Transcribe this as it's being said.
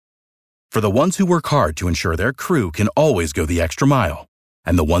For the ones who work hard to ensure their crew can always go the extra mile,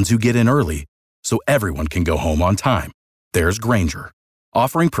 and the ones who get in early so everyone can go home on time, there's Grainger,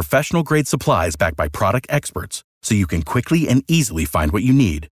 offering professional-grade supplies backed by product experts so you can quickly and easily find what you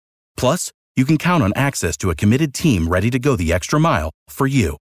need. Plus, you can count on access to a committed team ready to go the extra mile for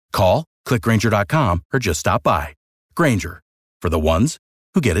you. Call, click Grainger.com, or just stop by. Grainger, for the ones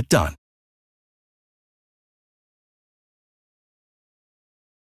who get it done.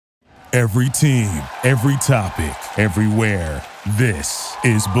 Every team, every topic, everywhere. This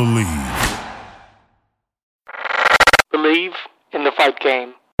is Believe. Believe in the fight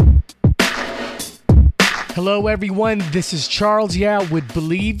game. Hello, everyone. This is Charles Yao with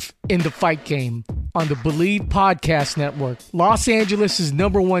Believe in the Fight Game on the Believe Podcast Network, Los Angeles'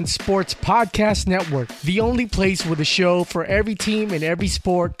 #1 sports podcast network, the only place with a show for every team in every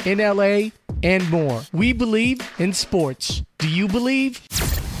sport in LA and more. We believe in sports. Do you believe?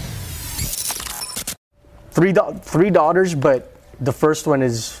 Three daughters, but the first one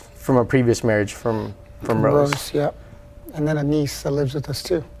is from a previous marriage from Rose. Yeah. And then a niece that lives with us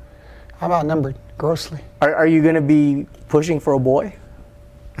too. I'm outnumbered grossly. Are you going to be pushing for a boy?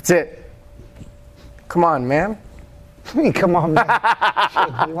 That's it. Come on, man. I mean, come on, man.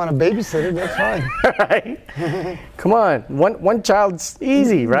 Shit, you want a babysitter, that's fine. Right? Come on. One child's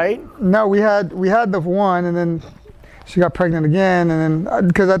easy, right? No, we had the one, and then she got pregnant again, and then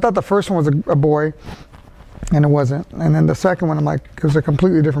because I thought the first one was a boy, and it wasn't. And then the second one, I'm like, it was a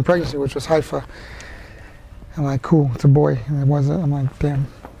completely different pregnancy, which was Haifa. I'm like, cool, it's a boy, and it wasn't. I'm like, damn,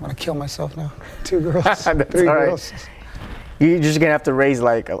 I'm gonna kill myself now. 2 girls, 3 girls. You're just gonna have to raise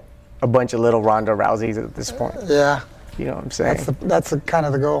like a bunch of little Ronda Rouseys at this point. Yeah. You know what I'm saying? That's the kind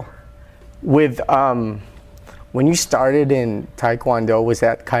of the goal. With when you started in Taekwondo, was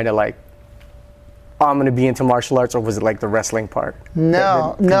that kind of like, oh, I'm gonna be into martial arts, or was it like the wrestling part?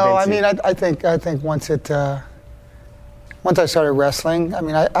 No. I mean, I think once I started wrestling, I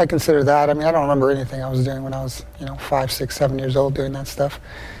mean, I consider that. I mean, I don't remember anything I was doing when I was, 5, 6, 7 years old doing that stuff.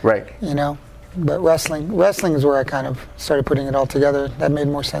 Right. But wrestling is where I kind of started putting it all together. That made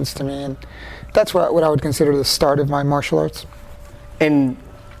more sense to me, and that's what I would consider the start of my martial arts. And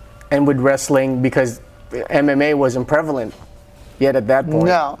with wrestling, because MMA wasn't prevalent yet at that point.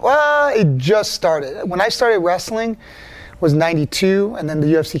 No, well, it just started. When I started wrestling was 92, and then the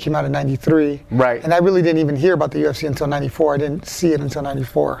UFC came out in 93. Right. And I really didn't even hear about the UFC until 94. I didn't see it until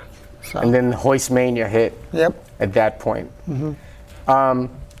 94. So. And then Hoist Mania hit. Yep. At that point. Mm-hmm.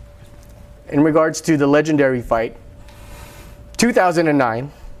 In regards to the legendary fight,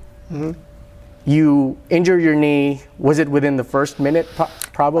 2009, mm-hmm. You injured your knee. Was it within the first minute,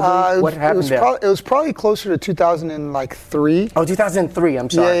 probably? What happened there? It was probably closer to 2003. Oh, 2003. I'm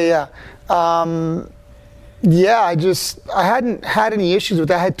sorry. Yeah. I hadn't had any issues with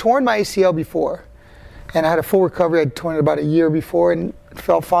that. I had torn my ACL before, and I had a full recovery. I had torn it about a year before and it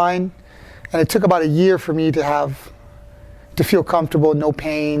felt fine. And it took about a year for me to feel comfortable, no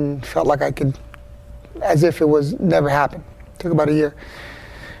pain, felt like I could, as if it was never happened. It took about a year.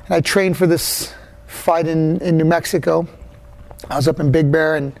 And I trained for this fight in New Mexico. I was up in Big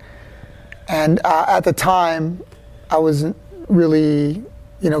Bear, and at the time, I wasn't really,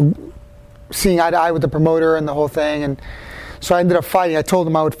 seeing eye to eye with the promoter and the whole thing, and so I ended up fighting. I told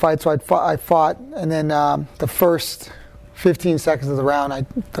him I would fight, so I fought, and then the first 15 seconds of the round,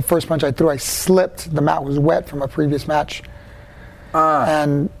 the first punch I threw, I slipped. The mat was wet from a previous match,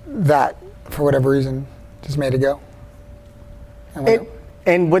 and that, for whatever reason, just made it go.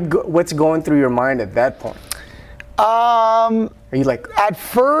 And what's going through your mind at that point? Are you like? At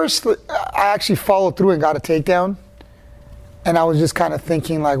first, I actually followed through and got a takedown. And I was just kind of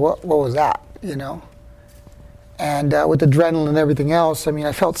thinking, like, what was that, And with adrenaline and everything else, I mean,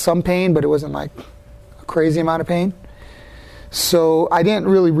 I felt some pain, but it wasn't like a crazy amount of pain. So I didn't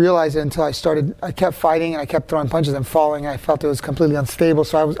really realize it until I kept fighting and I kept throwing punches and falling. And I felt it was completely unstable.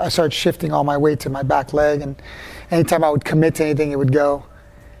 So I started shifting all my weight to my back leg. And anytime I would commit to anything, it would go.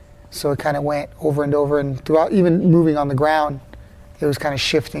 So it kind of went over and over. And throughout, even moving on the ground, it was kind of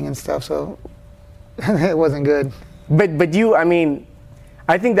shifting and stuff. So it wasn't good. But you, I mean,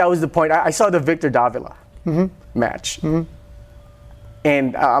 I think that was the point. I saw the Victor Davila match. Mm-hmm.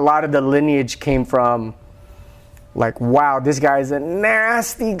 And a lot of the lineage came from, like, wow, this guy's a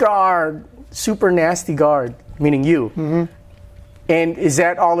nasty guard, super nasty guard, meaning you. Mm-hmm. And is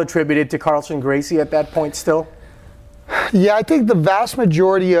that all attributed to Carlson Gracie at that point still? Yeah, I think the vast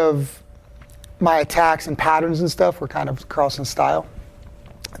majority of my attacks and patterns and stuff were kind of Carlson style.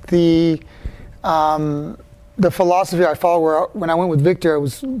 The philosophy I followed, when I went with Victor, I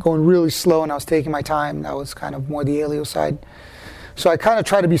was going really slow and I was taking my time. That was kind of more the Helio side. So I kind of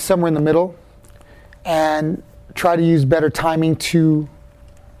try to be somewhere in the middle and try to use better timing to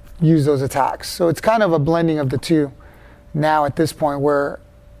use those attacks. So it's kind of a blending of the two now at this point, where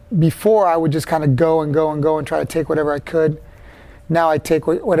before I would just kind of go and try to take whatever I could. Now I take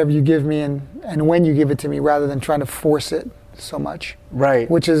whatever you give me and when you give it to me, rather than trying to force it so much. Right.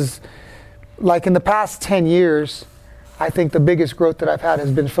 Which is, like, in the past 10 years, I think the biggest growth that I've had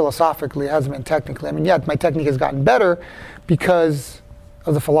has been philosophically, it hasn't been technically. I mean, yeah, my technique has gotten better because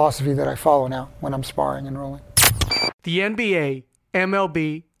of the philosophy that I follow now when I'm sparring and rolling. The NBA,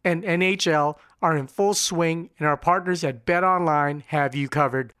 MLB, and NHL are in full swing, and our partners at BetOnline have you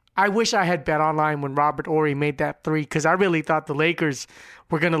covered. I wish I had BetOnline when Robert Horry made that three, because I really thought the Lakers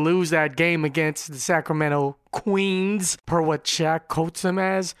were going to lose that game against the Sacramento Queens, per what Shaq quotes them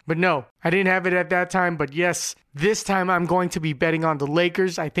as. But no, I didn't have it at that time. But yes, this time I'm going to be betting on the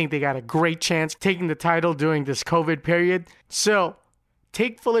Lakers. I think they got a great chance taking the title during this COVID period. So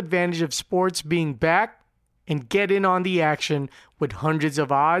take full advantage of sports being back and get in on the action with hundreds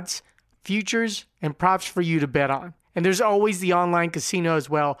of odds, futures, and props for you to bet on. And there's always the online casino as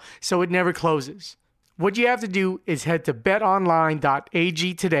well, so it never closes. What you have to do is head to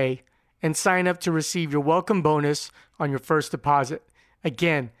betonline.ag today and sign up to receive your welcome bonus on your first deposit.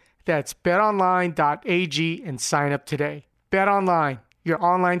 Again, that's betonline.ag and sign up today. BetOnline, your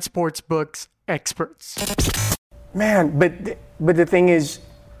online sportsbooks experts. Man, but the thing is,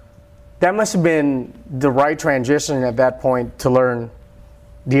 that must have been the right transition at that point to learn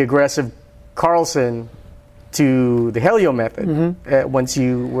the aggressive Carlson to the Helio method once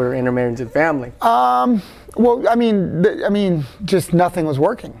you were intermarried to the family. Well, I mean, just nothing was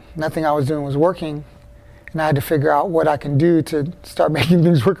working. Nothing I was doing was working, and I had to figure out what I can do to start making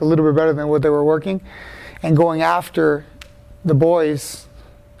things work a little bit better than what they were working. And going after the boys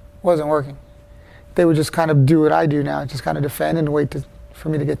wasn't working. They would just kind of do what I do now, just kind of defend and wait for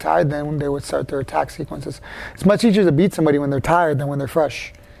me to get tired. Then when they would start their attack sequences. It's much easier to beat somebody when they're tired than when they're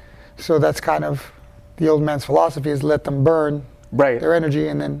fresh. So that's kind of the old man's philosophy, is let them burn their energy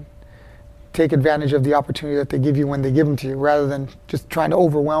and then take advantage of the opportunity that they give you when they give them to you, rather than just trying to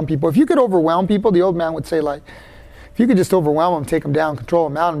overwhelm people. If you could overwhelm people, the old man would say, like, if you could just overwhelm them, take them down, control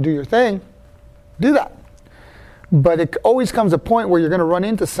them out, and do your thing, do that. But it always comes a point where you're going to run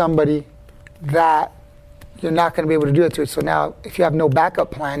into somebody that you're not going to be able to do it to. So now, if you have no backup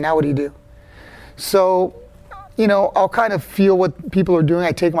plan, now what do you do? So, you know, I'll kind of feel what people are doing.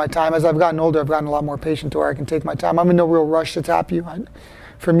 I take my time. As I've gotten older, I've gotten a lot more patient to where I can take my time. I'm in no real rush to tap you.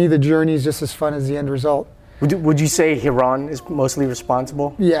 For me, the journey is just as fun as the end result. Would you say Hiran is mostly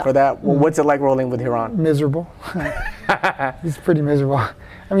responsible for that? Well, what's it like rolling with Hiran? Miserable. He's pretty miserable.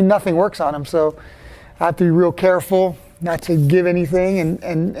 I mean, nothing works on him, so I have to be real careful not to give anything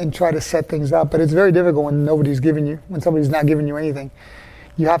and try to set things up. But it's very difficult when nobody's giving you, when somebody's not giving you anything.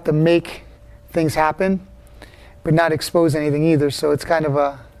 You have to make things happen, but not expose anything either. So it's kind of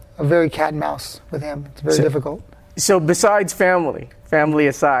a very cat and mouse with him. It's very difficult. So besides family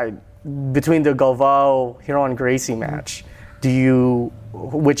aside, between the Galvao Hiran Gracie match,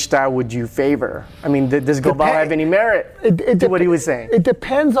 which style would you favor? I mean, does Galvao have any merit to what he was saying? It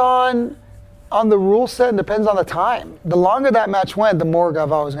depends on the rule set and depends on the time. The longer that match went, the more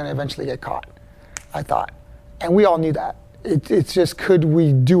Galvao was going to eventually get caught, I thought. And we all knew that. It's just, could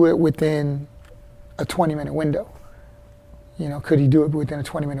we do it within a 20-minute window? You know, could he do it within a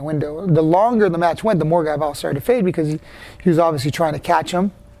 20-minute window? The longer the match went, the more Galvao started to fade, because he was obviously trying to catch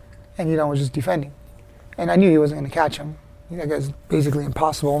him, and was just defending. And I knew he wasn't going to catch him. That guy's basically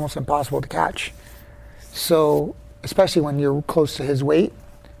impossible, almost impossible to catch. So, especially when you're close to his weight,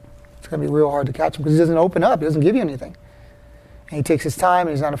 it's going to be real hard to catch him, because he doesn't open up. He doesn't give you anything. And he takes his time,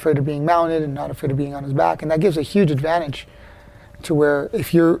 and he's not afraid of being mounted and not afraid of being on his back. And that gives a huge advantage to where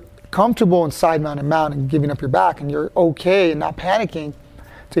if you're comfortable in side mount and mount and giving up your back and you're okay and not panicking,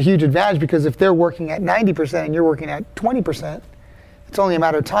 it's a huge advantage, because if they're working at 90% and you're working at 20%, it's only a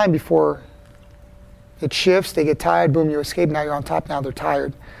matter of time before it shifts, they get tired, boom, you escape, now you're on top, now they're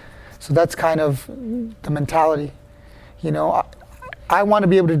tired. So that's kind of the mentality. You know, I want to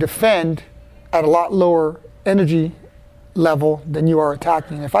be able to defend at a lot lower energy level than you are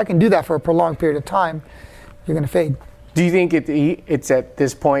attacking. And if I can do that for a prolonged period of time, you're going to fade. Do you think it's at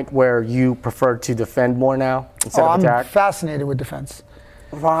this point where you prefer to defend more now instead of attack? I'm fascinated with defense.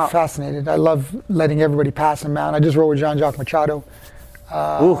 Wow. Fascinated. I love letting everybody pass and mount. I just rolled with Jean-Jacques Machado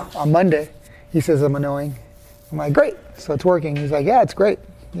on Monday. He says I'm annoying. I'm like, great. So it's working. He's like, yeah, it's great.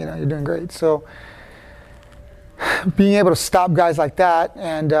 You know, you're doing great. So being able to stop guys like that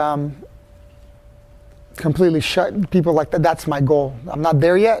and completely shut people like that, that's my goal. I'm not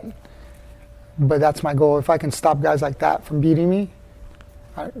there yet, but that's my goal. If I can stop guys like that from beating me,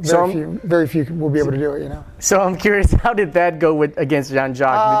 Very few will be able to do it, you know. So I'm curious, how did that go against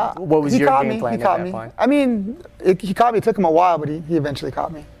Jean-Jacques? What was your game plan at that point? I mean, he caught me. It took him a while, but he eventually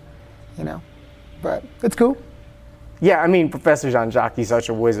caught me, you know. But it's cool. Yeah, I mean, Professor Jean-Jacques, he's such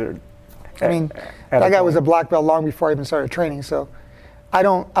a wizard. I mean, that guy was a black belt long before I even started training. So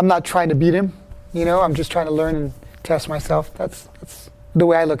I'm not trying to beat him, you know. I'm just trying to learn and test myself. That's the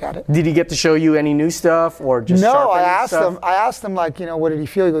way I look at it. Did he get to show you any new stuff or just No, sharpen I stuff? asked him, like, you know, what did he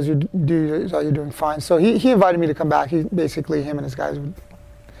feel? He goes, you're doing fine. So he invited me to come back. Him and his guys would, you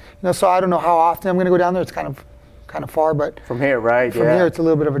know, so I don't know how often I'm going to go down there. It's kind of far, but from here, right? From here, it's a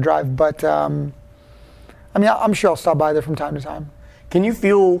little bit of a drive. But I mean, I'm sure I'll stop by there from time to time. Can you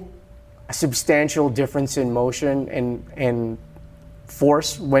feel a substantial difference in motion and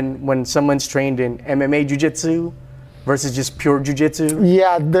force when someone's trained in MMA jiu-jitsu versus just pure jiu-jitsu?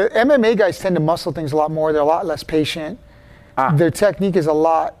 Yeah, the MMA guys tend to muscle things a lot more. They're a lot less patient. Their technique is a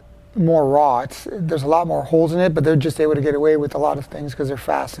lot more raw. There's a lot more holes in it, but they're just able to get away with a lot of things because they're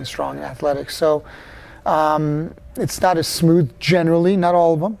fast and strong and athletic. So it's not as smooth generally, not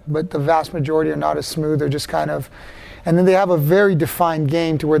all of them, but the vast majority are not as smooth. They're just kind of, and then they have a very defined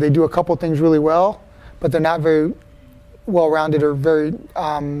game to where they do a couple things really well, but they're not very well-rounded or very,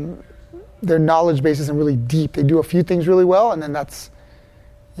 their knowledge base isn't really deep. They do a few things really well, and then that's,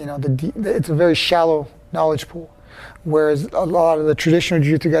 you know, it's a very shallow knowledge pool. Whereas a lot of the traditional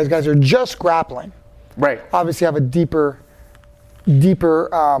jiu-jitsu guys are just grappling. Right. Obviously have a deeper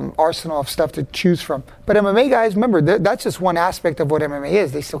arsenal of stuff to choose from. But MMA guys, remember, that's just one aspect of what MMA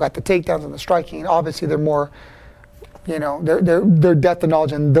is. They still got the takedowns and the striking, and obviously they're more, you know, their depth of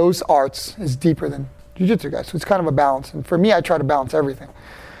knowledge in those arts is deeper than jiu-jitsu guys. So it's kind of a balance. And for me, I try to balance everything.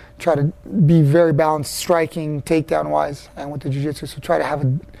 Try to be very balanced, striking, takedown-wise, and with the jiu-jitsu. So try to have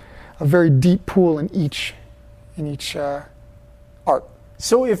a very deep pool in each art.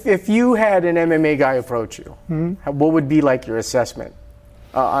 So if you had an MMA guy approach you, what would be like your assessment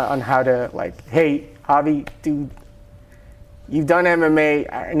on how to, like, hey, Javi, dude, you've done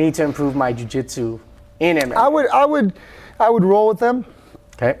MMA. I need to improve my jiu-jitsu in MMA. I would roll with them.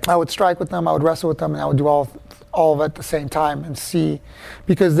 Okay. I would strike with them. I would wrestle with them, and I would do all of it at the same time and see,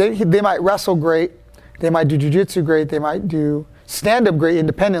 because they might wrestle great, they might do jiu-jitsu great, they might do stand-up great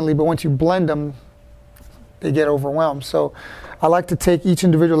independently, but once you blend them, they get overwhelmed. So I like to take each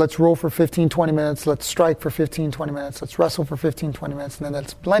individual, let's roll for 15, 20 minutes, let's strike for 15, 20 minutes, let's wrestle for 15, 20 minutes, and then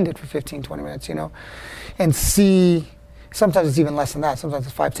let's blend it for 15, 20 minutes, you know, and see, sometimes it's even less than that, sometimes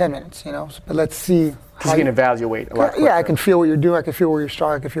it's 5, 10 minutes, you know, but let's see. Because you can evaluate a lot quicker. Yeah, I can feel what you're doing, I can feel where you're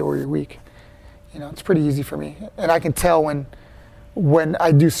strong, I can feel where you're weak. You know, it's pretty easy for me. And I can tell when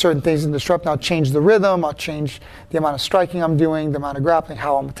I do certain things in disrupt, I'll change the rhythm, I'll change the amount of striking I'm doing, the amount of grappling,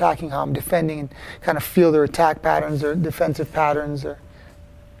 how I'm attacking, how I'm defending, and kind of feel their attack patterns, their defensive patterns.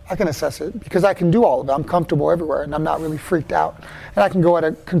 I can assess it because I can do all of it. I'm comfortable everywhere and I'm not really freaked out. And I can go at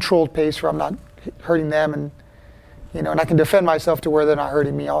a controlled pace where I'm not hurting them, and, you know, and I can defend myself to where they're not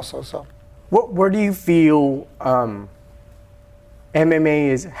hurting me also. So, where do you feel how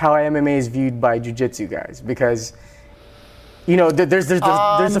MMA is viewed by jiu-jitsu guys? Because, you know, there's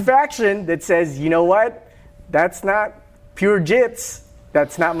a faction that says, you know what, that's not pure jits,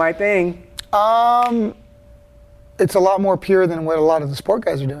 that's not my thing. It's a lot more pure than what a lot of the sport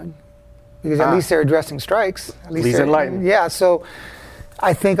guys are doing, because at least they're addressing strikes. At least they're enlightened. Yeah, so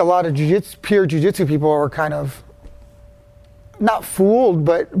I think a lot of pure jiu-jitsu people are kind of not fooled,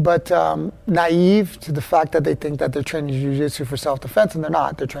 but naive to the fact that they think that they're training jiu-jitsu for self-defense, and they're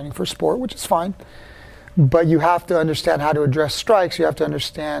not. They're training for sport, which is fine. But you have to understand how to address strikes. You have to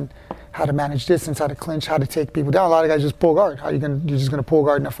understand how to manage distance, how to clinch, how to take people down. A lot of guys just pull guard. You're just going to pull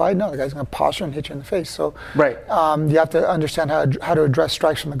guard in a fight? No, the guy's going to posture and hit you in the face. So right. You have to understand how to address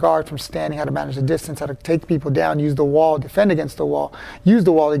strikes from the guard, from standing, how to manage the distance, how to take people down, use the wall, defend against the wall, use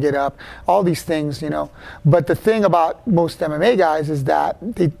the wall to get up, all these things, you know. But the thing about most MMA guys is that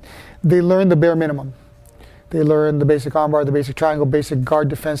they learn the bare minimum. They learn the basic armbar, the basic triangle, basic guard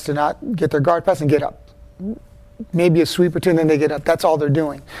defense to not get their guard pass and get up. Maybe a sweep or two, and then they get up. That's all they're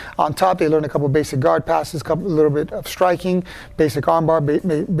doing. On top, they learn a couple basic guard passes, a little bit of striking, basic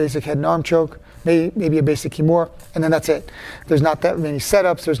armbar, basic head and arm choke, maybe a basic kimura, and then that's it. There's not that many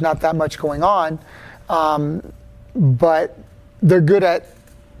setups. There's not that much going on, but they're good at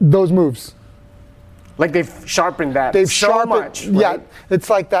those moves. Like they've sharpened that much. Right? Yeah, it's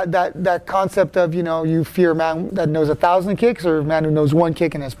like that concept of, you know, you fear a man that knows 1,000 kicks or a man who knows one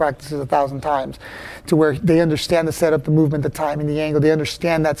kick and has practiced 1,000 times, to where they understand the setup, the movement, the timing, the angle. They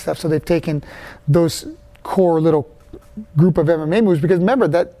understand that stuff. So they've taken those core little group of MMA moves, because remember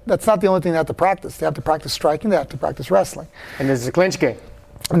that's not the only thing they have to practice. They have to practice striking. They have to practice wrestling. And there's a clinch game.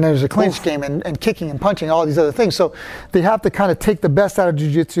 And there's a clinch game and kicking and punching, all these other things. So they have to kind of take the best out of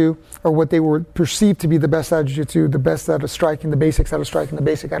jiu-jitsu, or what they were perceived to be the best out of jiu-jitsu, the best out of striking, the basics out of striking, the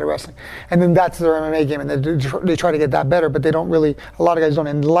basic out of wrestling. And then that's their MMA game, and they try to get that better, but they don't really, a lot of guys don't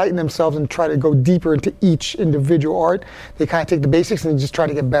enlighten themselves and try to go deeper into each individual art. They kind of take the basics and just try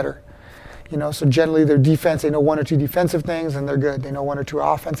to get better. You know, so generally their defense, they know 1 or 2 defensive things and they're good. They know 1 or 2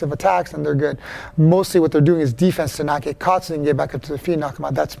 offensive attacks and they're good. Mostly what they're doing is defense to not get caught so they can get back up to their feet and knock them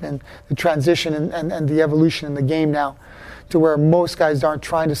out. That's been the transition and the evolution in the game now, to where most guys aren't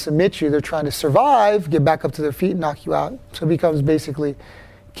trying to submit you. They're trying to survive, get back up to their feet and knock you out. So it becomes basically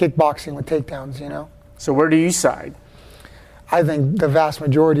kickboxing with takedowns, you know. So where do you side? I think the vast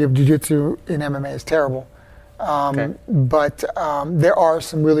majority of jiu-jitsu in MMA is terrible. But there are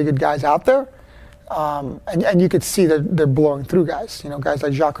some really good guys out there, and you could see that they're blowing through guys. You know, guys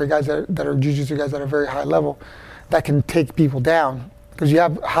like Jacare, guys that are jiu-jitsu guys that are very high level, that can take people down. Because you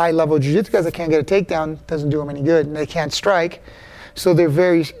have high level jiu-jitsu guys that can't get a takedown, doesn't do them any good, and they can't strike. So they're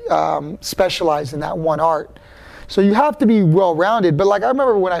very specialized in that one art. So you have to be well-rounded. But like I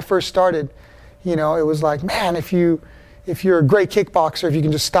remember when I first started, you know, it was like, man, if you're a great kickboxer, if you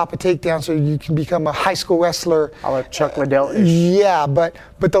can just stop a takedown so you can become a high school wrestler. I like Chuck Liddell-ish. Yeah, but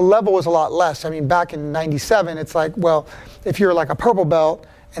the level was a lot less. I mean, back in '97, it's like, well, if you're like a purple belt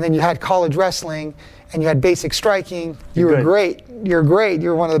and then you had college wrestling and you had basic striking, you were great. You're great.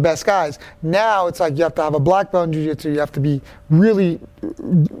 You're one of the best guys. Now it's like you have to have a black belt in jiu-jitsu. You have to be really,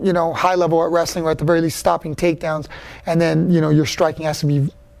 you know, high level at wrestling, or at the very least stopping takedowns. And then, you know, your striking has to be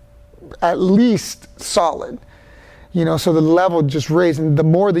at least solid. You know, so the level just raised, and the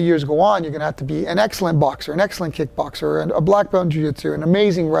more the years go on, you're going to have to be an excellent boxer, an excellent kickboxer, and a black belt in jiu-jitsu, an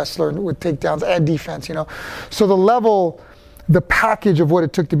amazing wrestler with takedowns and defense, you know. So the level, the package of what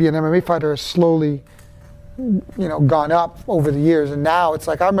it took to be an MMA fighter has slowly, you know, gone up over the years. And now it's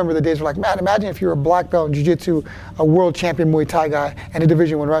like, I remember the days where like, man, imagine if you're a black belt in jiu-jitsu, a world champion Muay Thai guy, and a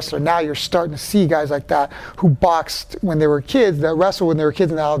Division I wrestler. Now you're starting to see guys like that who boxed when they were kids, that wrestled when they were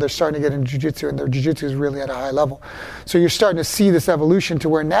kids, and now they're starting to get into jiu-jitsu, and their jiu-jitsu is really at a high level. So you're starting to see this evolution to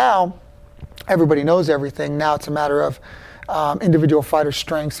where now everybody knows everything. Now it's a matter of individual fighter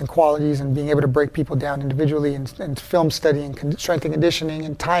strengths and qualities, and being able to break people down individually, and film study and strength and conditioning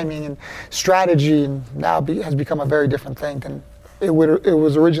and timing and strategy, and now has become a very different thing than it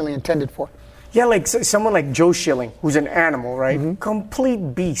was originally intended for. Yeah, like someone like Joe Schilling, who's an animal, right? Mm-hmm.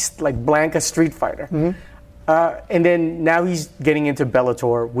 Complete beast, like Blanca Street Fighter. Mm-hmm. And then now he's getting into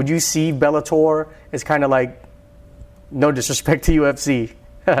Bellator. Would you see Bellator as kind of like, no disrespect to UFC,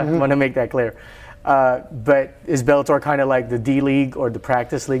 I want to make that clear, but is Bellator kind of like the D League or the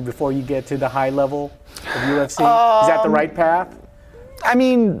practice league before you get to the high level of UFC? Is that the right path? I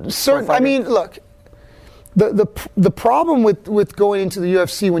mean, look, the problem with going into the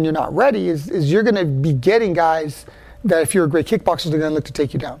UFC when you're not ready is you're going to be getting guys that, if you're a great kickboxer, they're going to look to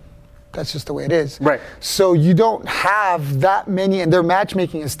take you down. That's just the way it is. Right. So you don't have that many, and their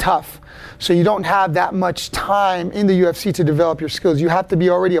matchmaking is tough. So you don't have that much time in the UFC to develop your skills. You have to be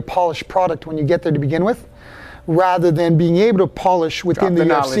already a polished product when you get there to begin with, rather than being able to polish within the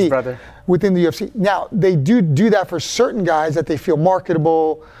UFC. Brother. Within the UFC. Now, they do that for certain guys that they feel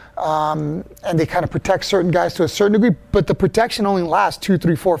marketable, and they kind of protect certain guys to a certain degree, but the protection only lasts 2,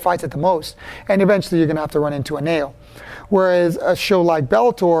 3, 4 fights at the most, and eventually you're going to have to run into a nail. Whereas a show like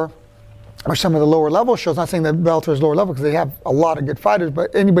Bellator, or some of the lower level shows, not saying that Bellator is lower level because they have a lot of good fighters,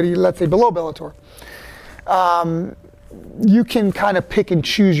 but anybody, let's say below Bellator, you can kind of pick and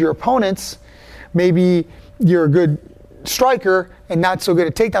choose your opponents. Maybe you're a good striker and not so good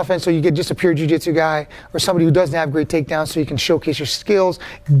at takedown defense, so you get just a pure jiu-jitsu guy or somebody who doesn't have great takedowns, so you can showcase your skills,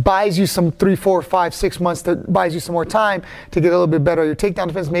 buys you some 3, 4, 5, 6 months, buys you some more time to get a little bit better at your takedown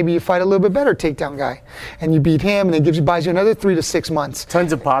defense. Maybe you fight a little bit better takedown guy and you beat him, and then buys you another 3 to 6 months.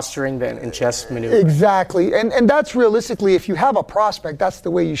 Tons of posturing then and chest maneuvers. Exactly, and that's realistically, if you have a prospect, that's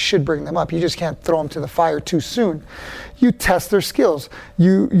the way you should bring them up. You just can't throw them to the fire too soon. You test their skills.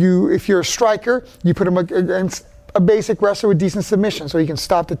 If you're a striker, you put them against a basic wrestler with decent submission, so he can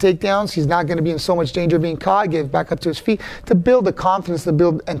stop the takedowns. He's not going to be in so much danger of being caught. Get back up to his feet to build the confidence, to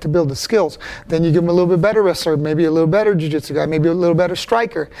build the skills. Then you give him a little bit better wrestler, maybe a little better jiu-jitsu guy, maybe a little better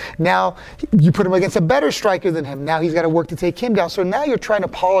striker. Now you put him against a better striker than him. Now he's got to work to take him down. So now you're trying to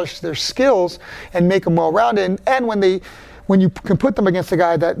polish their skills and make them well-rounded. And when you can put them against a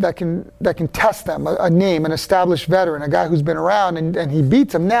guy that can test them, a name, an established veteran, a guy who's been around, and he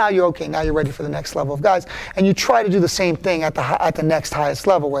beats them, now you're okay. Now you're ready for the next level of guys, and you try to do the same thing at the next highest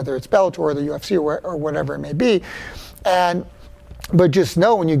level, whether it's Bellator or the UFC or whatever it may be. But just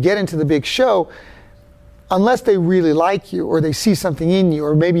know, when you get into the big show, unless they really like you or they see something in you,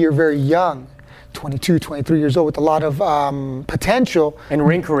 or maybe you're very young, 22, 23 years old with a lot of potential. And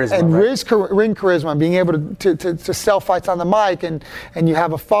ring charisma. And right? ring charisma, being able to sell fights on the mic, and you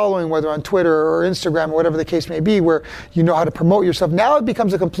have a following, whether on Twitter or Instagram or whatever the case may be, where you know how to promote yourself. Now it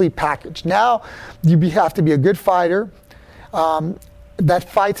becomes a complete package. Now you have to be a good fighter. That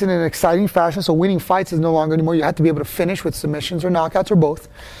fights in an exciting fashion, so winning fights is no longer anymore. You have to be able to finish with submissions or knockouts or both.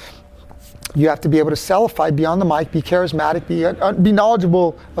 You have to be able to sell a fight, be on the mic, be charismatic, be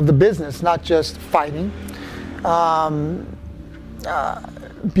knowledgeable of the business, not just fighting.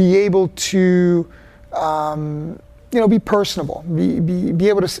 Be able to, be personable, be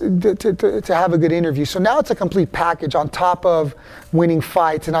able to have a good interview. So now it's a complete package on top of winning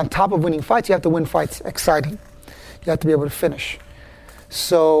fights, and on top of winning fights, you have to win fights exciting. You have to be able to finish.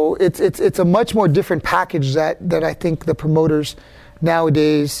 So it's a much more different package that I think the promoters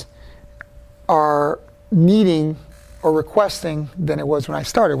nowadays are needing or requesting than it was when I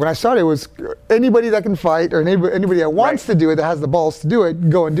started. When I started, it was anybody that can fight, or anybody that wants to do it, that has the balls to do it,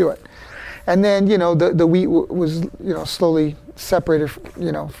 go and do it. And then, the wheat was, slowly separated,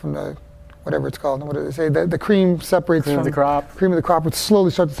 from the, whatever it's called, what do they say? The cream separates from the crop. Cream of the crop would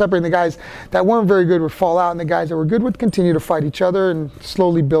slowly start separating. The guys that weren't very good would fall out, and the guys that were good would continue to fight each other and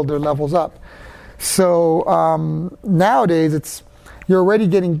slowly build their levels up. So nowadays, you're already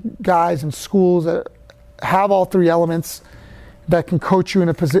getting guys in schools that have all three elements, that can coach you in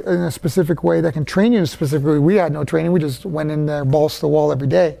a specific way, that can train you in a specific way. We had no training. We just went in there, balls to the wall every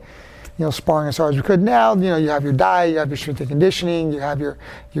day, sparring as hard as we could. Now, you have your diet, you have your strength and conditioning, you have your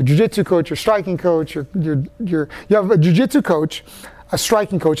jiu-jitsu coach, your striking coach, you have a jiu-jitsu coach, a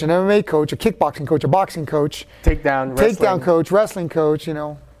striking coach, an MMA coach, a kickboxing coach, a boxing coach, takedown coach, wrestling coach,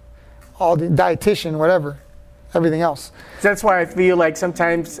 all the dietitian, whatever. Everything else. That's why I feel like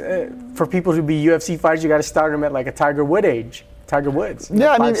sometimes for people to be UFC fighters, you got to start them at like a Tiger Woods.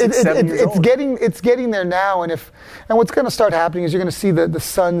 Yeah, it's getting there now, and what's going to start happening is you're going to see the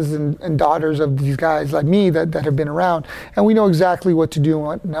sons and daughters of these guys like me that have been around, and we know exactly what to do and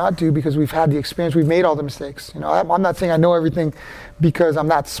what not to, because we've had the experience, we've made all the mistakes. I'm not saying I know everything because I'm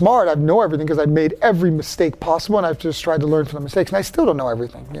not smart. I know everything because I've made every mistake possible, and I've just tried to learn from the mistakes, and I still don't know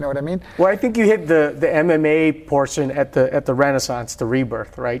everything. You know what I mean? Well, I think you hit the MMA portion at the Renaissance, the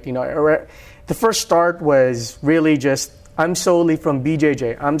rebirth, right? The first start was really just, I'm solely from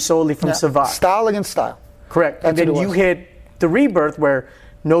BJJ. I'm solely from Savate. Style against style. Correct. And then you hit the rebirth where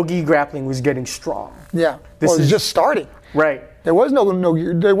no-gi grappling was getting strong. Yeah. It was just starting. Right. There was no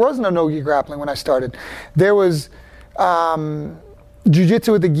no-gi grappling when I started. There was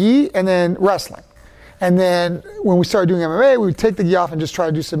jiu-jitsu with the gi, and then wrestling. And then when we started doing MMA, we would take the gi off and just try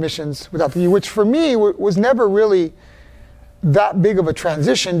to do submissions without the gi, which for me was never really that big of a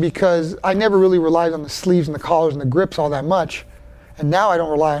transition, because I never really relied on the sleeves and the collars and the grips all that much. And now I don't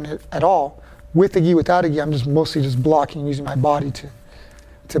rely on it at all. With the gi, without a gi, I'm just mostly just blocking, using my body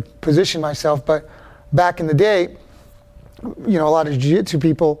to position myself. But back in the day, a lot of jiu-jitsu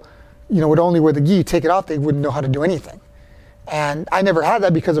people, would only wear the gi. Take it off, they wouldn't know how to do anything. And I never had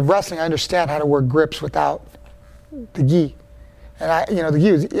that because of wrestling. I understand how to wear grips without the gi. And the gi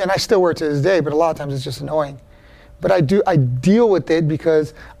is, and I still wear it to this day, but a lot of times it's just annoying. But I deal with it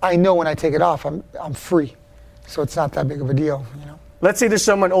because I know when I take it off, I'm free. So it's not that big of a deal, Let's say there's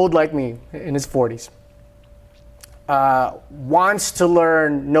someone old like me in his 40s, wants to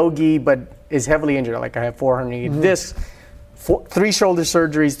learn no-gi, but is heavily injured. Like, I have 4 herniated discs, 3 shoulder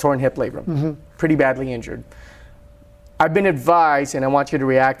surgeries, torn hip labrum, pretty badly injured. I've been advised, and I want you to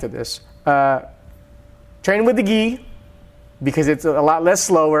react to this, train with the gi because it's a lot less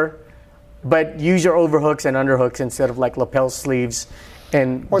slower, but use your overhooks and underhooks instead of like lapel sleeves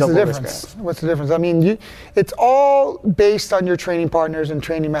and What's the difference? What's the difference? I mean, it's all based on your training partners and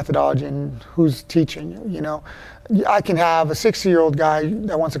training methodology and who's teaching you. I can have a 60-year-old guy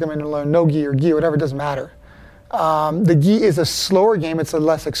that wants to come in and learn no-gi or gi, whatever, it doesn't matter. The gi is a slower game, it's a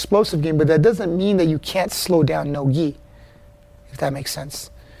less explosive game, but that doesn't mean that you can't slow down no-gi, if that makes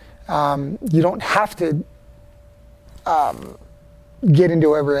sense. You don't have to get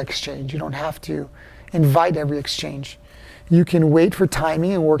into every exchange. You don't have to invite every exchange. You can wait for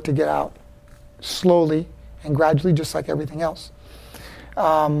timing and work to get out slowly and gradually, just like everything else.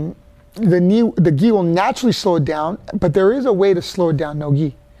 The gi will naturally slow it down, but there is a way to slow it down no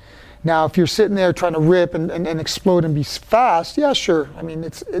gi. Now, if you're sitting there trying to rip and explode and be fast, yeah, sure. I mean,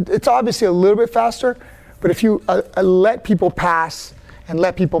 it's obviously a little bit faster, but if you let people pass and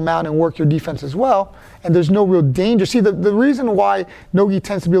let people mount and work your defense as well, and there's no real danger. See, the reason why no-gi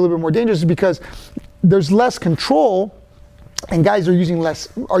tends to be a little bit more dangerous is because there's less control and guys are using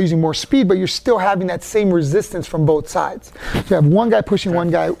more speed, but you're still having that same resistance from both sides. So you have one guy pushing one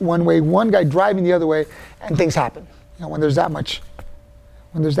guy one way, one guy driving the other way, and things happen. You know, when there's that much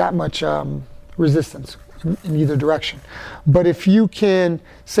resistance in either direction. But if you can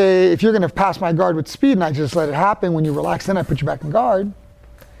say, if you're going to pass my guard with speed and I just let it happen, when you relax, then I put you back in guard,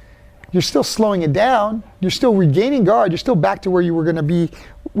 you're still slowing it down, you're still regaining guard, you're still back to where you were going to be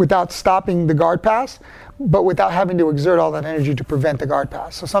without stopping the guard pass, but without having to exert all that energy to prevent the guard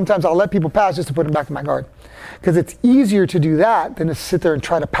pass. So sometimes I'll let people pass just to put them back in my guard. Because it's easier to do that than to sit there and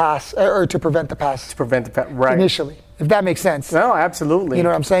try to pass, or to prevent the pass. To prevent the pass, right. Initially, if that makes sense. No, absolutely. You know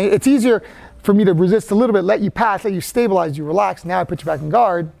what I'm saying? It's easier for me to resist a little bit, let you pass, let you stabilize, you relax, now I put you back in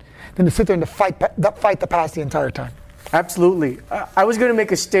guard, than to sit there and to fight the pass the entire time. Absolutely. I was going to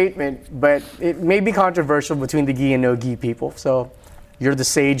make a statement, but it may be controversial between the gi and no gi people. So you're the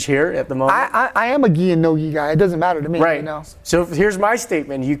sage here at the moment. I am a gi and no gi guy. It doesn't matter to me. Right. You know? So here's my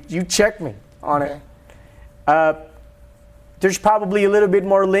statement. You check me on it. There's probably a little bit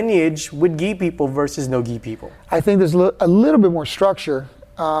more lineage with gi people versus no gi people. I think there's a little bit more structure,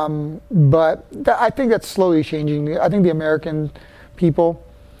 but I think that's slowly changing. I think the American people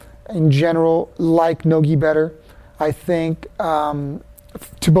in general like no gi better. I think to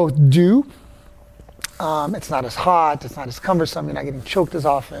both do, it's not as hot, it's not as cumbersome, you're not getting choked as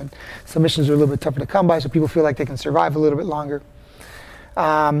often. Submissions are a little bit tougher to come by, so people feel like they can survive a little bit longer.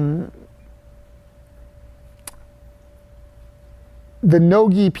 The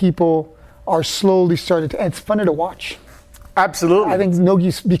no-gi people are slowly starting to, and it's funner to watch. Absolutely. I think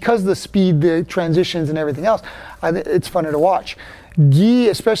no-gi, because of the speed, the transitions and everything else, it's funner to watch. Gi,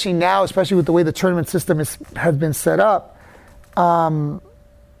 especially now, especially with the way the tournament system has been set up,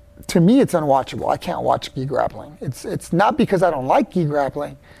 to me it's unwatchable. I can't watch gi grappling. It's not because I don't like gi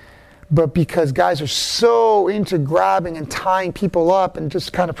grappling, but because guys are so into grabbing and tying people up and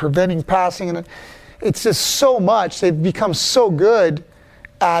just kind of preventing passing, and it's just so much. They've become so good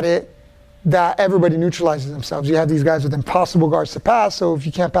at it that everybody neutralizes themselves. You have these guys with impossible guards to pass, so if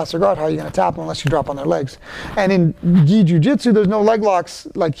you can't pass their guard, how are you going to tap them unless you drop on their legs? And in gi jiu-jitsu, there's no leg locks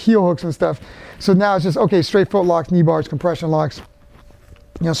like heel hooks and stuff. So now it's just, okay, straight foot locks, knee bars, compression locks.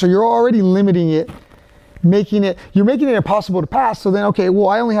 You know, so you're already limiting it, you're making it impossible to pass, so then, okay, well,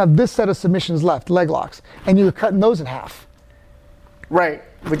 I only have this set of submissions left, leg locks, and you're cutting those in half. Right,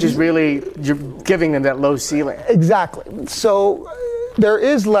 which is really, you're giving them that low ceiling. Exactly. So there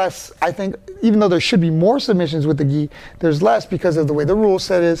is less, I think, even though there should be more submissions with the gi, there's less because of the way the rule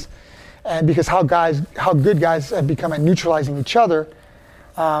set is, and because how good guys have become at neutralizing each other.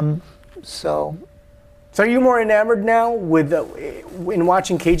 So are you more enamored now with in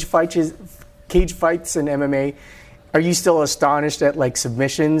watching cage fights and MMA? Are you still astonished at like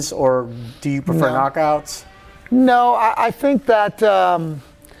submissions, or do you prefer knockouts? No, I think that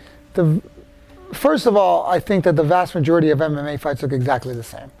first of all, I think that the vast majority of MMA fights look exactly the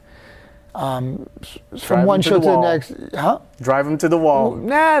same. From one show to the next, Drive them to the wall.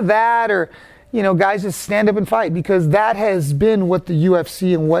 That, or guys just stand up and fight, because that has been what the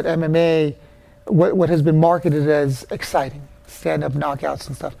UFC and what MMA, what has been marketed as exciting. Stand-up knockouts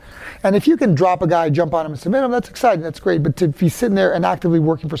and stuff. And if you can drop a guy, jump on him and submit him, that's exciting, that's great. But if he's sitting there and actively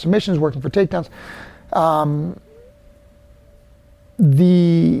working for submissions, working for takedowns,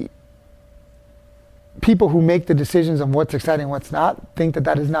 the people who make the decisions on what's exciting and what's not think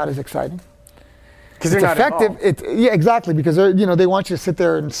that is not as exciting. Because they're not effective. Yeah, exactly. Because they want you to sit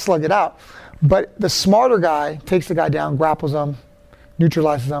there and slug it out. But the smarter guy takes the guy down, grapples him,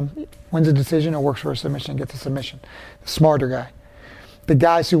 neutralizes him, wins a decision, or works for a submission, gets a submission. The smarter guy. The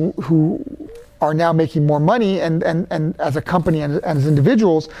guys who are now making more money and as a company and as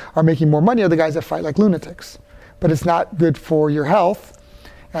individuals are making more money are the guys that fight like lunatics. But it's not good for your health,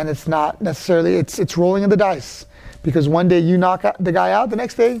 and it's not necessarily, it's rolling of the dice. Because one day you knock the guy out, the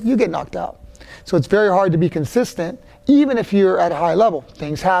next day you get knocked out. So it's very hard to be consistent, even if you're at a high level.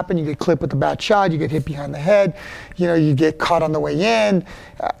 Things happen, you get clipped with a bad shot, you get hit behind the head, you get caught on the way in,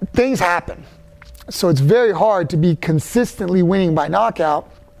 things happen. So it's very hard to be consistently winning by knockout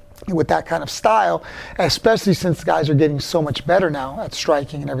with that kind of style, especially since guys are getting so much better now at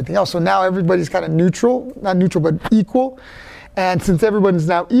striking and everything else. So now everybody's kind of not neutral, but equal. And since everybody's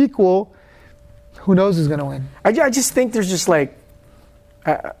now equal, who knows who's going to win? I just think there's just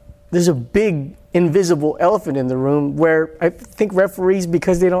there's a big invisible elephant in the room where I think referees,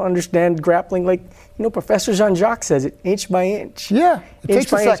 because they don't understand grappling, Professor Jean-Jacques says it, inch by inch. Yeah, it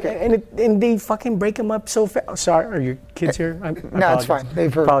takes a second. And they fucking break them up so fast. Sorry, are your kids here? No, it's fine.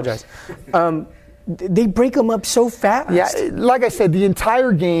 They've heard. Apologize. They break them up so fast. Yeah, like I said, the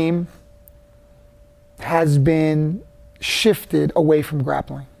entire game has been shifted away from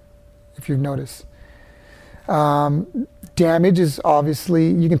grappling, if you've noticed. Damage is obviously,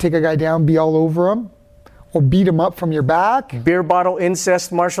 you can take a guy down, be all over him, or beat him up from your back. Beer bottle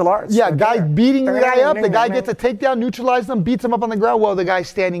incest martial arts. Yeah, guy beating the guy up, the guy gets a takedown, neutralizes them, beats him up on the ground, while the guy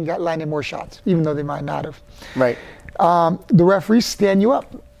standing landed more shots, even though they might not have. Right. The referees stand you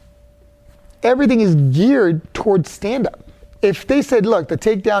up. Everything is geared towards stand-up. If they said, look, the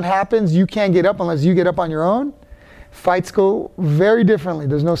takedown happens, you can't get up unless you get up on your own, fights go very differently.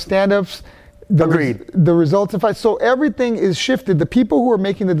 There's no stand-ups. Agreed. The results of fights. So everything is shifted. The people who are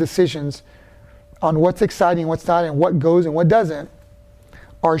making the decisions on what's exciting, what's not, and what goes and what doesn't,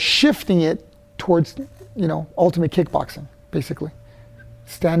 are shifting it towards, ultimate kickboxing, basically.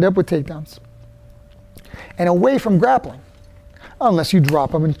 Stand up with takedowns. And away from grappling, unless you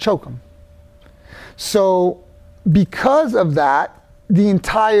drop them and choke them. So because of that, the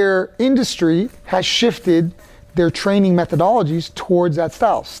entire industry has shifted their training methodologies towards that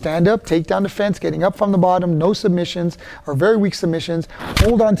style. Stand up, takedown defense, getting up from the bottom, no submissions, or very weak submissions,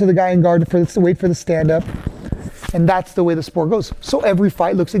 hold on to the guy in guard wait for the stand up. And that's the way the sport goes. So every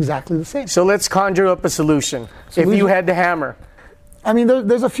fight looks exactly the same. So let's conjure up a solution. If you had to hammer. I mean,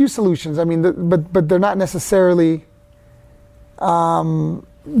 there's a few solutions. I mean, but they're not necessarily going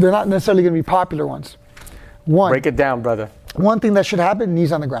to be popular ones. Break it down, brother. One thing that should happen,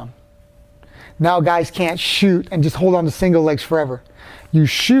 knees on the ground. Now guys can't shoot and just hold on to single legs forever. You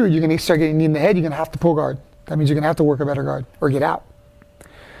shoot, you're going to start getting knee in the head, you're going to have to pull guard. That means you're going to have to work a better guard or get out.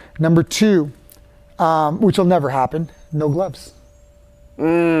 Number two, which will never happen, no gloves.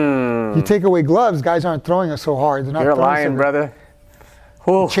 You take away gloves, guys aren't throwing us so hard. They're not You're throwing lying, brother.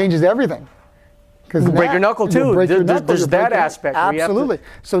 It changes everything. You break your knuckle too. There's that aspect. Absolutely.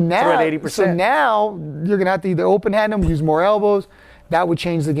 So now you're going to have to either open hand them, use more elbows. That would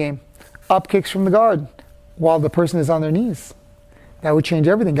change the game. Up kicks from the guard while the person is on their knees. That would change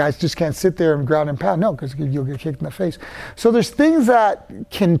everything. Guys just can't sit there and ground and pound. No, because you'll get kicked in the face. So there's things that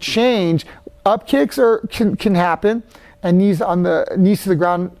can change. Up kicks can happen, and knees to the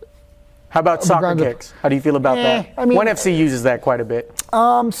ground. How about soccer kicks? How do you feel about that? I mean, ONE FC uses that quite a bit.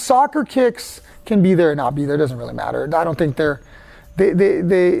 Soccer kicks can be there or not be there. It doesn't really matter. I don't think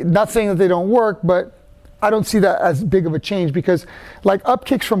they not saying that they don't work, but I don't see that as big of a change because like up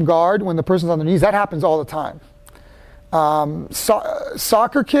kicks from guard when the person's on their knees, that happens all the time.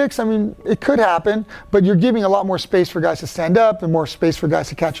 Soccer kicks, I mean, it could happen, but you're giving a lot more space for guys to stand up and more space for guys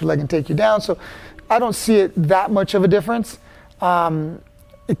to catch your leg and take you down. So I don't see it that much of a difference.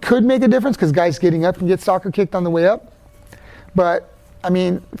 It could make a difference because guys getting up can get soccer kicked on the way up. But I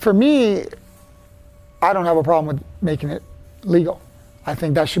mean, for me, I don't have a problem with making it legal. I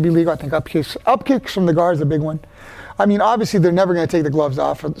think that should be legal. I think up kicks from the guard is a big one. I mean, obviously they're never going to take the gloves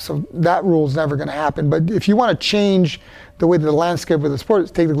off, so that rule is never going to happen. But if you want to change the way the landscape of the sport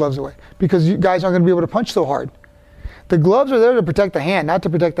is, take the gloves away because you guys aren't going to be able to punch so hard. The gloves are there to protect the hand, not to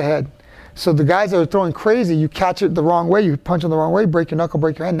protect the head. So the guys that are throwing crazy, you catch it the wrong way, you punch them the wrong way, break your knuckle,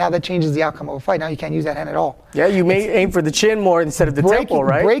 break your hand. Now that changes the outcome of a fight. Now you can't use that hand at all. Yeah, you may aim for the chin more instead of the temple,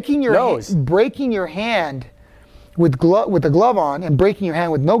 right? Breaking your hand with the glove on and breaking your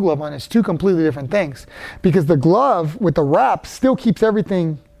hand with no glove on is two completely different things. Because the glove with the wrap still keeps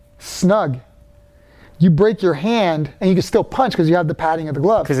everything snug. You break your hand and you can still punch because you have the padding of the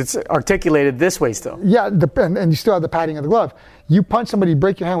glove. Because it's articulated this way still. Yeah, and you still have the padding of the glove. You punch somebody,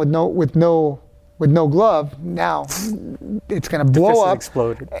 break your hand with no glove. Now it's going to blow up.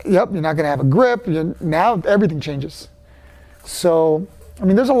 Exploded. Yep, you're not going to have a grip. Now everything changes. So I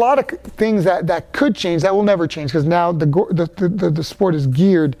mean, there's a lot of things that could change that will never change because now the sport is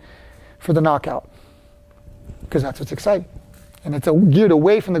geared for the knockout because that's what's exciting, and it's geared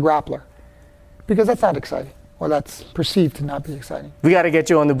away from the grappler because that's not exciting or that's perceived to not be exciting. We got to get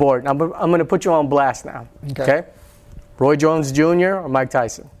you on the board. I'm going to put you on blast now. Okay? Roy Jones Jr. or Mike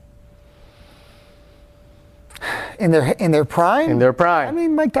Tyson? In their prime? In their prime. I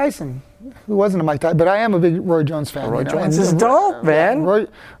mean, Mike Tyson. Who wasn't a Mike Tyson? But I am a big Roy Jones fan. Roy Jones is dope, man.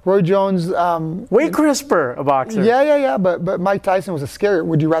 Roy Jones. Way crisper a boxer. Yeah. But Mike Tyson was a scary.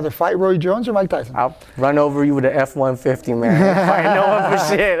 Would you rather fight Roy Jones or Mike Tyson? I'll run over you with an F-150, man. I know one for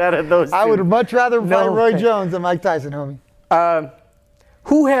shit out of those two. I would much rather fight Roy Jones than Mike Tyson, homie.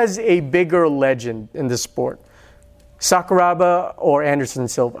 Who has a bigger legend in the sport? Sakuraba or Anderson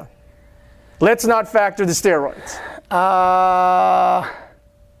Silva? Let's not factor the steroids.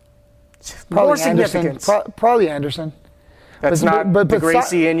 Probably Anderson. Probably Anderson. That's not the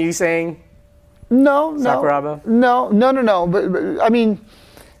Gracie in you saying? No. Sakuraba? No. But I mean,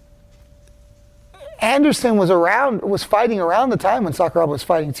 Anderson was fighting around the time when Sakuraba was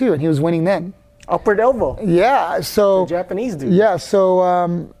fighting too, and he was winning then. Upward elbow. Yeah, so The Japanese dude. Yeah,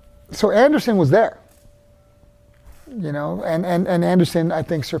 so Anderson was there. You know, and Anderson, I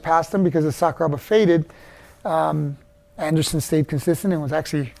think, surpassed him because as Sakuraba faded, Anderson stayed consistent and was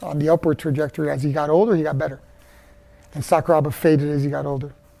actually on the upward trajectory. As he got older, he got better. And Sakuraba faded as he got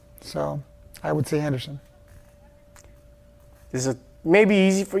older. So I would say Anderson. This is maybe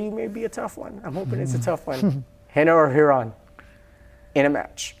easy for you, maybe a tough one. I'm hoping it's a tough one. Rener or Hiron in a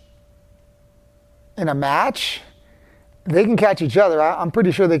match? In a match, they can catch each other. I'm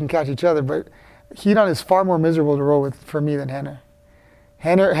pretty sure they can catch each other, but Hiron is far more miserable to roll with for me than Rener.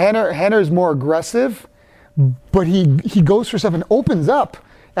 Rener is more aggressive, but he goes for stuff and opens up.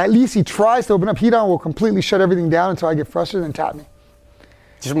 At least he tries to open up. Hiron will completely shut everything down until I get frustrated and tap me.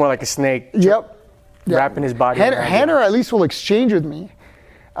 Just more like a snake. Yep. Wrapping his body. Rener at least will exchange with me,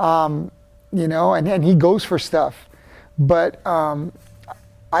 you know, and he goes for stuff. But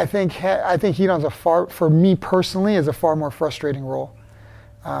I think Hiron's for me personally, is a far more frustrating role.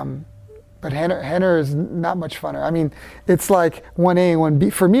 But Rener is not much funner. I mean, it's like 1A and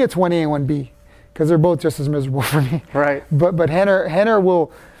 1B. For me, it's 1A and 1B because they're both just as miserable for me. Right. But Rener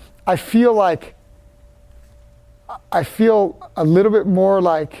will, I feel a little bit more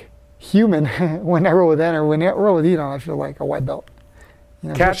like human when I roll with Rener. When I roll with Hiron, I feel like a white belt. You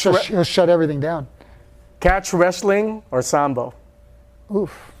know, he'll shut everything down. Catch wrestling or sambo?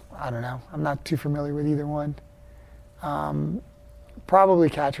 Oof, I don't know. I'm not too familiar with either one. Probably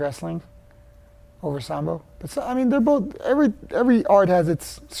catch wrestling over sambo. But I mean, they're both. Every art has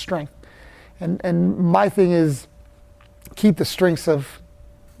its strength, and my thing is keep the strengths of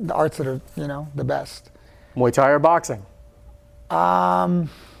the arts that are, you know, the best. Muay Thai or boxing?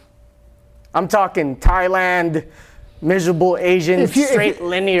 I'm talking Thailand, miserable Asian,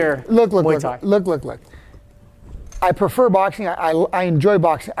 linear Muay Thai. Look. I prefer boxing. I enjoy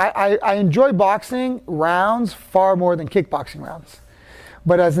boxing. I enjoy boxing rounds far more than kickboxing rounds.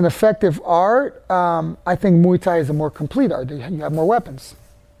 But as an effective art, I think Muay Thai is a more complete art. You have more weapons.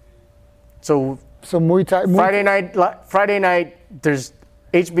 So Muay Thai. Friday night, there's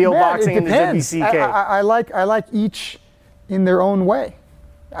HBO boxing and there's WCK. I like each in their own way.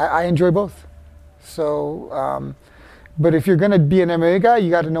 I enjoy both. So, but if you're going to be an MMA guy, you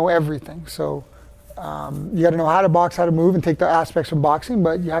got to know everything. So, you got to know how to box, how to move, and take the aspects from boxing,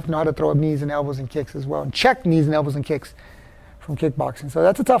 but you have to know how to throw up knees and elbows and kicks as well, and check knees and elbows and kicks from kickboxing. So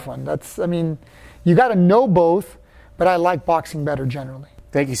that's a tough one. You got to know both, but I like boxing better generally.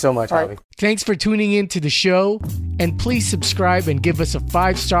 Thank you so much, Javi. Right. Thanks for tuning in to the show, and please subscribe and give us a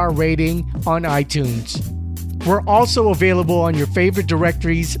 5-star rating on iTunes. We're also available on your favorite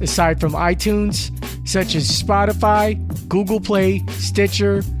directories aside from iTunes, such as Spotify, Google Play,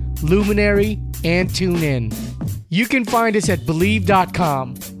 Stitcher, Luminary, and TuneIn. You can find us at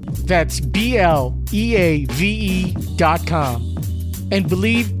Believe.com. That's BLEAVE.com. And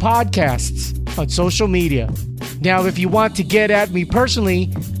Believe Podcasts on social media. Now, if you want to get at me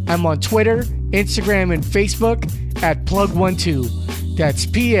personally, I'm on Twitter, Instagram, and Facebook at Plug12. That's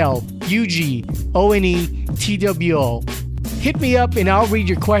PLUGONETWO. Hit me up and I'll read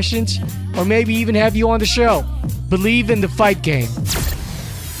your questions or maybe even have you on the show. Believe in the fight game.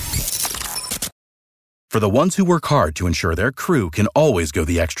 For the ones who work hard to ensure their crew can always go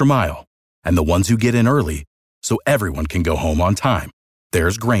the extra mile, and the ones who get in early so everyone can go home on time,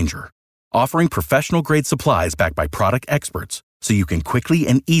 there's Grainger, offering professional-grade supplies backed by product experts so you can quickly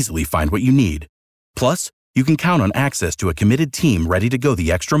and easily find what you need. Plus, you can count on access to a committed team ready to go the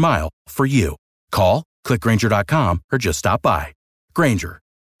extra mile for you. Call, click Grainger.com, or just stop by. Grainger,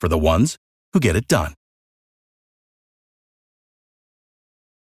 for the ones who get it done.